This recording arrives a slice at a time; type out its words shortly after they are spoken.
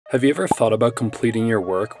Have you ever thought about completing your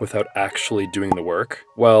work without actually doing the work?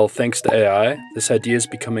 Well, thanks to AI, this idea is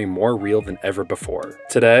becoming more real than ever before.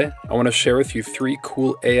 Today, I want to share with you 3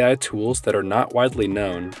 cool AI tools that are not widely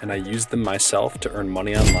known, and I use them myself to earn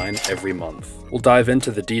money online every month. We'll dive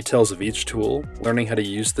into the details of each tool, learning how to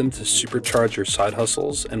use them to supercharge your side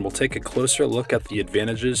hustles, and we'll take a closer look at the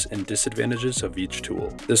advantages and disadvantages of each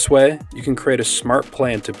tool. This way, you can create a smart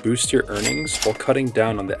plan to boost your earnings while cutting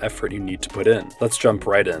down on the effort you need to put in. Let's jump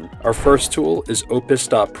right in. Our first tool is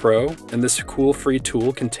Opus.pro, and this cool free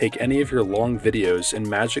tool can take any of your long videos and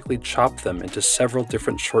magically chop them into several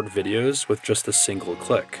different short videos with just a single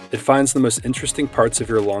click. It finds the most interesting parts of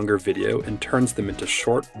your longer video and turns them into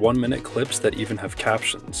short 1-minute clips that even have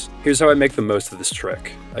captions. Here's how I make the most of this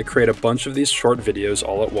trick. I create a bunch of these short videos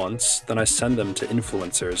all at once, then I send them to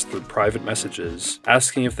influencers through private messages,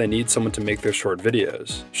 asking if they need someone to make their short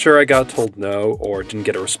videos. Sure, I got told no or didn't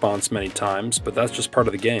get a response many times, but that's just part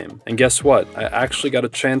of the game. And guess what? I actually got a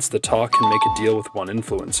chance to talk and make a deal with one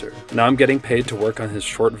influencer. Now I'm getting paid to work on his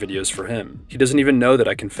short videos for him. He doesn't even know that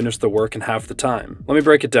I can finish the work in half the time. Let me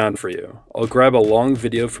break it down for you. I'll grab a long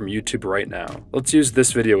video from YouTube right now. Let's use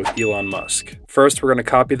this video with Elon Musk. First, we're going to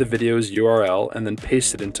copy the video's URL and then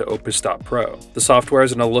paste it into Opus.pro. The software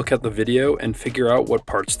is going to look at the video and figure out what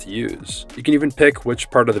parts to use. You can even pick which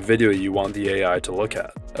part of the video you want the AI to look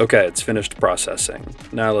at. Okay, it's finished processing.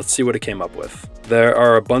 Now let's see what it came up with. There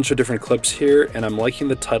are a bunch of different clips here, and I'm liking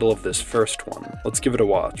the title of this first one. Let's give it a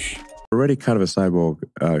watch. Already kind of a cyborg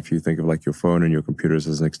if you think of like your phone and your computers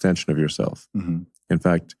as an extension of yourself. In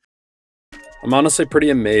fact, I'm honestly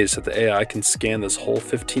pretty amazed that the AI can scan this whole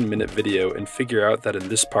 15-minute video and figure out that in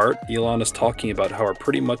this part, Elon is talking about how we're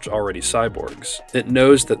pretty much already cyborgs. It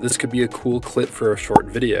knows that this could be a cool clip for a short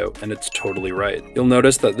video, and it's totally right. You'll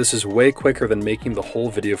notice that this is way quicker than making the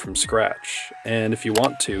whole video from scratch, and if you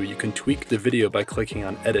want to, you can tweak the video by clicking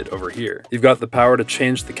on Edit over here. You've got the power to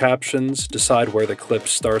change the captions, decide where the clip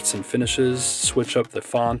starts and finishes, switch up the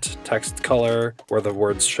font, text color, where the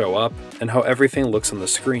words show up, and how everything looks on the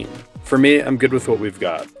screen. For me, I'm good with what we've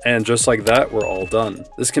got. And just like that, we're all done.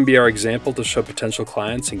 This can be our example to show potential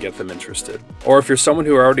clients and get them interested. Or if you're someone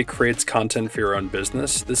who already creates content for your own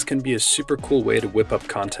business, this can be a super cool way to whip up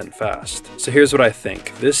content fast. So here's what I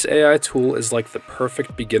think. This AI tool is like the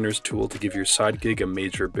perfect beginner's tool to give your side gig a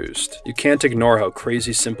major boost. You can't ignore how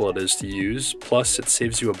crazy simple it is to use, plus it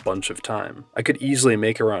saves you a bunch of time. I could easily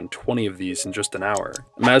make around 20 of these in just an hour.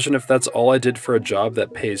 Imagine if that's all I did for a job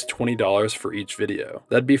that pays $20 for each video.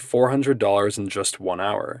 That'd be $400 in just 1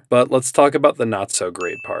 hour. But let's talk about the not so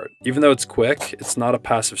great part. Even though it's quick, it's not a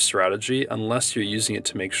passive strategy unless you're using it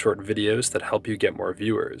to make short videos that help you get more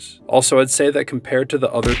viewers. Also, I'd say that compared to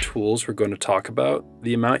the other tools we're going to talk about,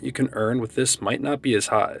 the amount you can earn with this might not be as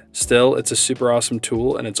high. Still, it's a super awesome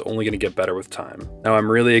tool and it's only going to get better with time. Now, I'm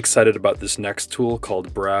really excited about this next tool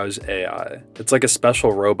called Browse.AI. It's like a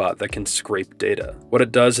special robot that can scrape data. What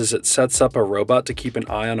it does is it sets up a robot to keep an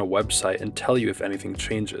eye on a website and tell you if anything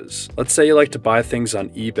changes. Let's say you like to buy things on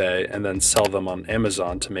eBay and then sell them on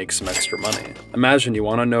Amazon to make some extra money. Imagine you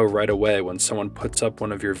want to know right away when someone puts up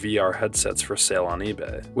one of your VR headsets for sale on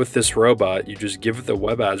eBay. With this robot, you just give it the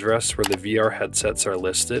web address where the VR headsets are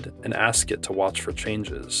listed and ask it to watch for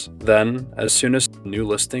changes. Then, as soon as a new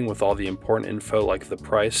listing with all the important info like the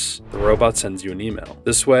price, the robot sends you an email.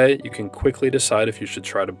 This way, you can quickly decide if you should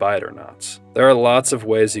try to buy it or not. There are lots of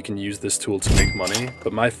ways you can use this tool to make money,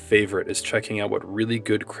 but my favorite is checking out what really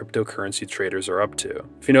good cryptocurrency traders are up to.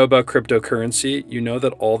 If you know about cryptocurrency, you know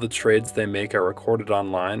that all the trades they make are recorded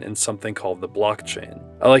online in something called the blockchain.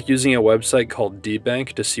 I like using a website called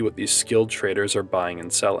DBank to see what these skilled traders are buying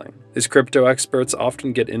and selling. These crypto experts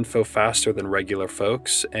often get info faster than regular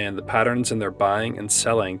folks, and the patterns in their buying and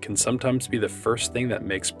selling can sometimes be the first thing that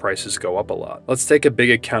makes prices go up a lot. Let's take a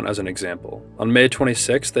big account as an example. On May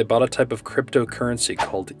 26th, they bought a type of cryptocurrency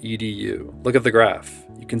called EDU. Look at the graph.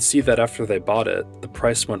 You can see that after they bought it, the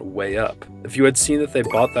price went way up. If you had seen that they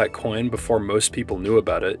bought that coin before most people knew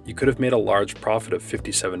about it, you could have made a large profit of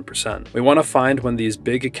 57%. We want to find when these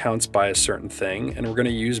big accounts buy a certain thing, and we're going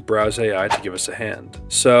to use Browse.AI to give us a hand.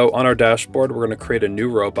 So on our dashboard, we're going to create a new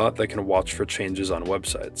robot that can watch for changes on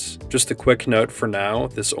websites. Just a quick note for now,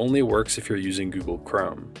 this only works if you're using Google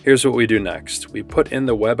Chrome. Here's what we do next. We put in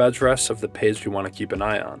the web address of the page we want to keep an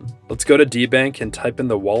eye on. Let's go to DBank and type in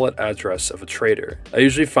the wallet address of a trader. I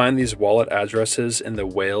usually find these wallet addresses in the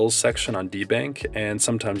whales section on DBank and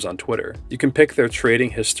sometimes on Twitter. You can pick their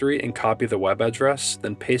trading history and copy the web address,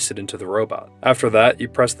 then paste it into the robot. After that, you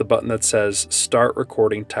press the button that says Start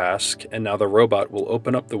Recording Task, and now the robot will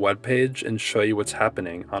open up the web page and show you what's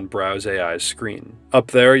happening on Browse.AI's screen.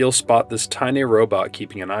 Up there, you'll spot this tiny robot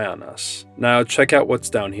keeping an eye on us. Now check out what's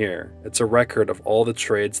down here. It's a record of all the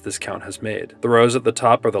trades this count has made. The rows at the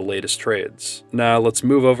top are the latest trades. Now let's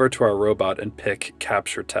move over to our robot and pick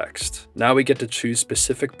Capture Text. Now we get to choose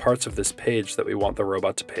specific parts of this page that we want the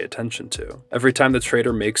robot to pay attention to. Every time the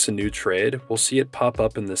trader makes a new trade, we'll see it pop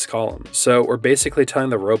up in this column. So we're basically telling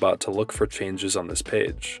the robot to look for changes on this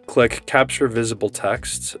page. Click Capture Visible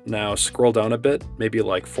Text. Now scroll down a bit, maybe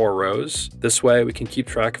like 4 rows. This way we can keep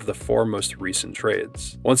track of the 4 most recent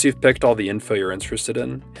trades. Once you've picked all the info you're interested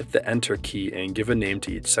in, hit the Enter key and give a name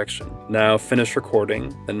to each section. Now finish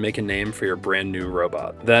recording, then make a name for your brand new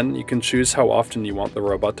robot. Then you can choose how often you want the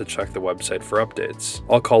robot to check the website for updates.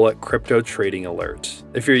 I'll call it Crypto Trading Alert.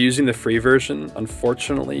 If you're using the free version,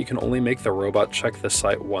 unfortunately you can only make the robot check the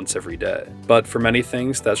site once every day. But for many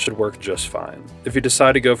things, that should work just fine. If you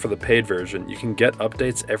decide to go for the paid version, you can get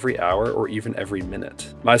updates every hour or even every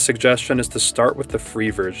minute. My suggestion is to start with the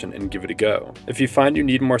free version and give it a go. If you find you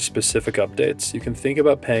need more specific updates, you can think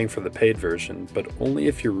about paying for the paid version, but only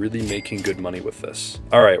if you're really making good money with this.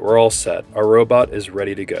 Alright, we're all set. Our robot is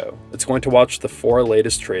ready to go. It's going to watch the 4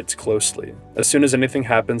 latest trades closely. As soon as anything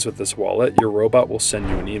happens with this wallet, your robot will send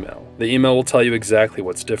you an email. The email will tell you exactly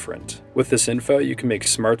what's different. With this info, you can make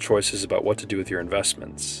smart choices about what to do with your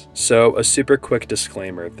investments. So, a super quick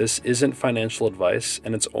disclaimer, this isn't financial advice,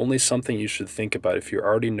 and it's only something you should think about if you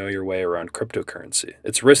already know your way around cryptocurrency.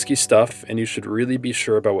 It's risky stuff, and you should really be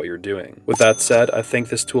sure about what you're doing. With that said, I think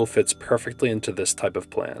this tool fits perfectly into this type of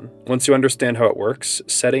plan. Once you understand how it works,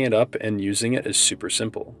 setting it up and using it is super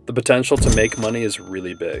simple. The potential to make money is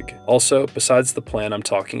really big. Also, besides the plan I'm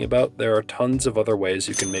talking about, there are tons of other ways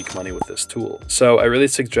you can make money with this tool. So I really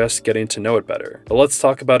suggest getting to know it better. But let's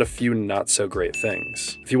talk about a few not so great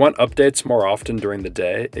things. If you want updates more often during the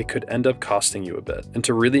day, it could end up costing you a bit. And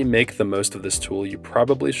to really make the most of this tool, you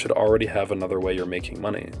probably should already have another way you're making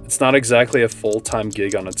money. It's not exactly a full-time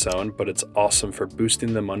gig on its own, but it's awesome for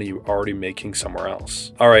boosting the money you're already making somewhere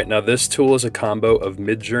else. Alright, now this tool is a combo of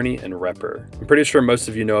Midjourney and Repr. I'm pretty sure most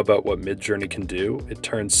of you know about what Midjourney can do. It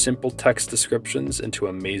turns simple text descriptions into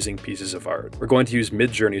amazing pieces of art. We're going to use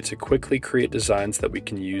Midjourney to quickly create designs that we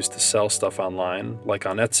can use to sell stuff online, like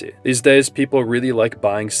on Etsy. These days, people really like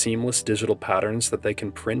buying seamless digital patterns that they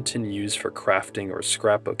can print and use for crafting or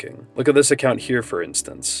scrapbooking. Look at this account here, for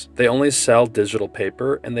instance. They only sell digital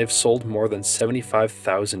paper, and they've sold more than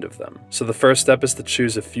 75,000 of them. So the first step is to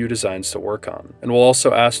choose a few designs to work on. And we'll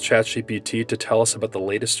also ask ChatGPT to tell us about the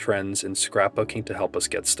latest trends in scrapbooking to help us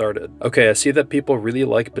get started. Okay, I see that people really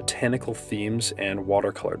like botanical themes and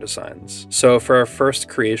watercolor designs. So for our first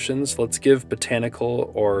creations, let's give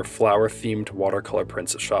botanical or flower-themed watercolor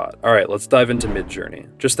prints a shot. Alright, let's dive into Midjourney.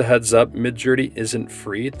 Just a heads up, Midjourney isn't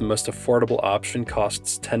free. The most affordable option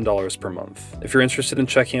costs $10 per month. If you're interested in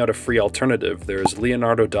checking out a free alternative, there's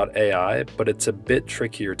Leonardo.ai, but it's a bit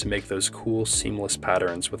trickier to make those cool, seamless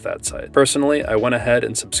patterns with that site. Personally, I went ahead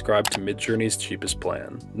and subscribed to Midjourney's cheapest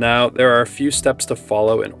plan. Now, there are a few steps to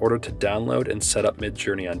follow in order to download and set up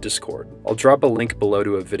Midjourney on Discord. I'll drop a link below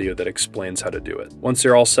to a video that explains how to do it. Once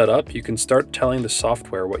you're all set up, you can start telling the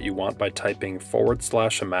software what you want by typing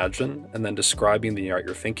 /imagine and then describing the art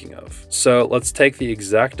you're thinking of. So let's take the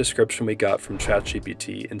exact description we got from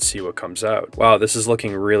ChatGPT and see what comes out. Wow, this is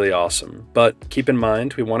looking really awesome. But keep in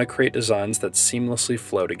mind, we want to create designs that seamlessly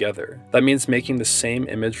flow together. That means making the same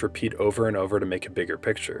image repeat over and over to make a bigger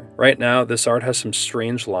picture. Right now, this art has some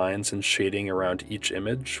strange lines and shading around each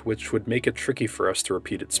image, which would make it tricky for us to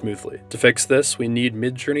repeat it smoothly. To fix this, we need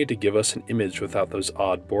Midjourney to give us an image without those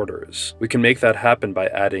odd borders. We can make that happen by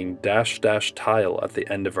adding -- tile at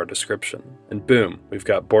the end of our description. And boom, we've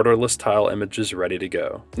got borderless tile images ready to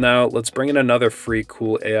go. Now, let's bring in another free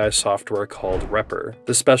cool AI software called Repr.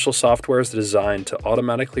 This special software is designed to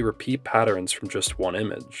automatically repeat patterns from just one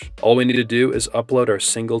image. All we need to do is upload our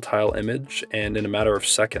single tile image, and in a matter of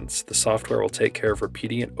seconds, the software will take care of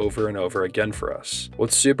repeating it over and over again for us.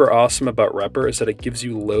 What's super awesome about Repr is that it gives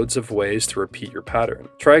you loads of ways to repeat your pattern.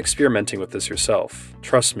 Try experimenting with this yourself.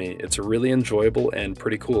 Trust me, it's really enjoyable and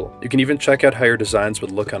pretty cool cool. You can even check out how your designs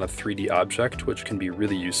would look on a 3D object, which can be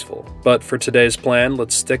really useful. But for today's plan,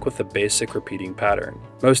 let's stick with the basic repeating pattern.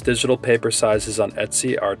 Most digital paper sizes on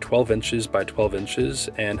Etsy are 12 inches by 12 inches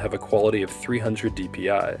and have a quality of 300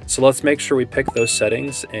 dpi. So let's make sure we pick those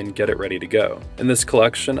settings and get it ready to go. In this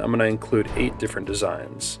collection, I'm going to include 8 different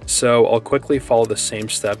designs. So I'll quickly follow the same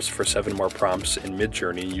steps for 7 more prompts in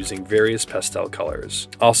Midjourney using various pastel colors.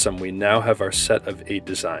 Awesome, we now have our set of 8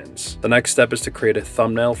 designs. The next step is to create a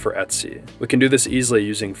thumbnail for Etsy. We can do this easily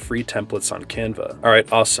using free templates on Canva.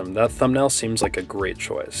 Alright, awesome, that thumbnail seems like a great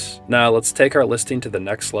choice. Now let's take our listing to the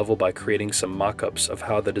next level by creating some mock-ups of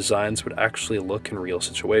how the designs would actually look in real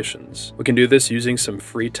situations. We can do this using some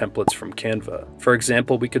free templates from Canva. For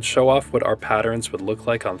example, we could show off what our patterns would look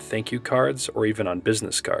like on thank you cards or even on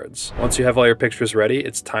business cards. Once you have all your pictures ready,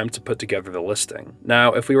 it's time to put together the listing.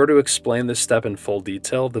 Now, if we were to explain this step in full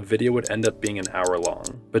detail, the video would end up being an hour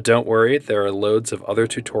long. But don't worry, there are loads of other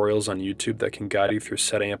tutorials on YouTube that can guide you through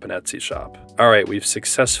setting up an Etsy shop. Alright, we've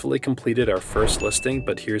successfully completed our first listing,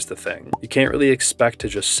 but here's the thing. You can't really expect to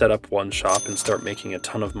just set up one shop and start making a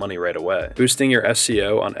ton of money right away. Boosting your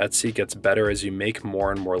SEO on Etsy gets better as you make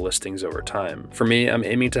more and more listings over time. For me, I'm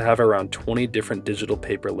aiming to have around 20 different digital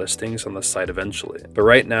paper listings on the site eventually. But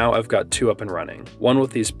right now, I've got 2 up and running. One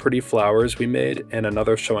with these pretty flowers we made, and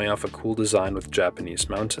another showing off a cool design with Japanese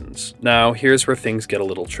mountains. Now, here's where things get a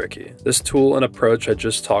little tricky. This tool and approach I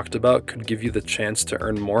just talked about could give you the chance to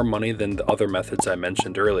earn more money than the other methods I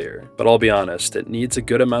mentioned earlier. But I'll be honest, it needs a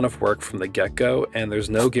good amount of work from the get-go, and there's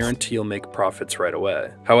no guarantee you'll make profits right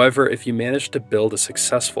away. However, if you manage to build a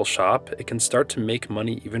successful shop, it can start to make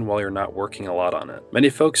money even while you're not working a lot on it. Many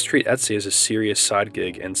folks treat Etsy as a serious side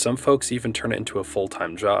gig, and some folks even turn it into a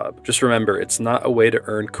full-time job. Just remember, it's not a way to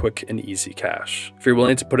earn quick and easy cash. If you're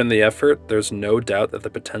willing to put in the effort, there's no doubt that the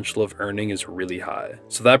potential of earning is really high.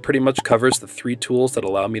 So that pretty much covers the 3 tools that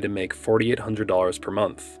allow me to make $4,800 per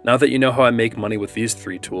month. Now that you know how I make money with these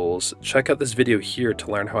 3 tools, check out this video here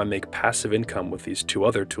to learn how I make passive income with these 2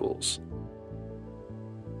 other tools.